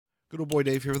Good old boy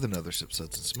Dave here with another Sip,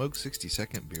 Suds, and Smoke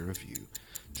 60-second beer review.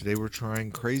 Today we're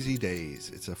trying Crazy Daze.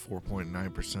 It's a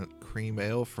 4.9% cream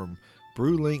ale from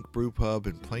Brew Pub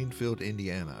in Plainville,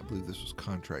 Indiana. I believe this was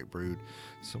contract brewed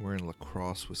somewhere in La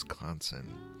Crosse,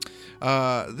 Wisconsin.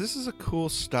 This is a cool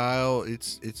style.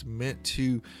 It's meant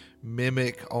to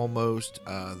mimic almost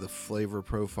the flavor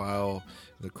profile,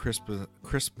 the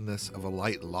crispness of a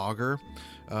light lager,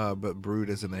 but brewed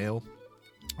as an ale.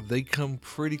 They come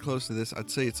pretty close to this. I'd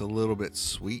say it's a little bit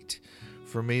sweet.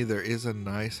 For me, there is a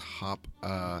nice hop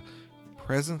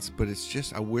presence, but it's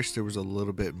just, I wish there was a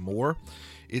little bit more.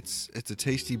 It's a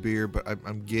tasty beer, but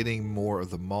I'm getting more of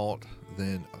the malt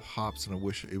than hops, and I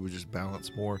wish it would just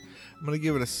balance more. I'm going to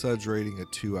give it a SUDS rating of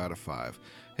 2 out of 5.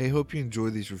 Hey, hope you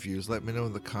enjoy these reviews. Let me know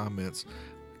in the comments.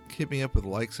 Hit me up with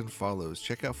likes and follows.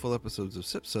 Check out full episodes of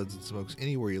Sip, Suds, and Smokes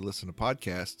anywhere you listen to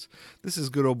podcasts. This is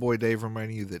good old boy Dave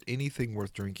reminding you that anything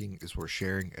worth drinking is worth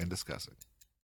sharing and discussing.